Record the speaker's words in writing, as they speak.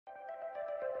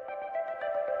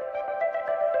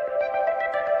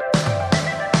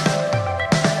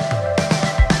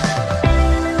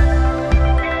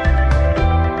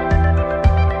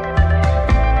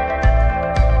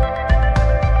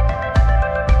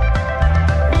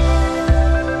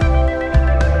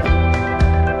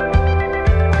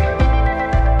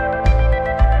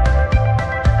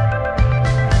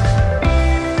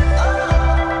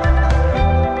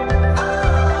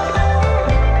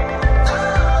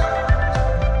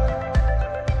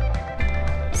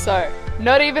So,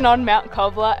 not even on Mount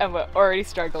Cobbler and we're already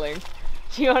struggling.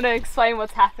 Do you want to explain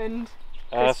what's happened,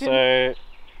 Christian? So,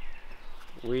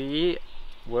 we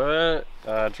were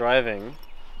driving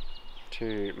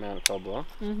to Mount Cobbler,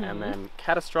 and then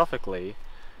catastrophically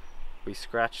we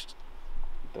scratched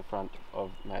the front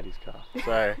of Maddie's car.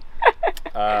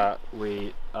 So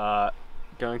we are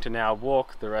going to now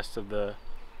walk the rest of the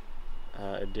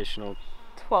additional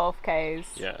 12 Ks.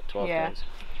 Yeah, 12 Ks.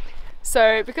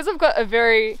 So because I've got a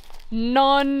very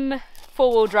non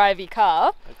four-wheel drivey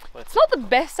car, it's not the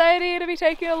best idea to be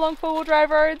taking along four-wheel drive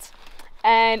roads,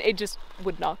 and it just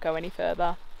would not go any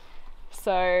further.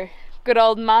 So good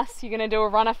old Mus, you're gonna do a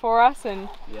runner for us and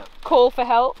call for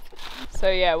help.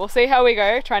 So yeah, we'll see how we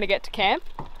go trying to get to camp,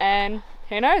 and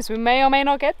who knows, we may or may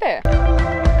not get there.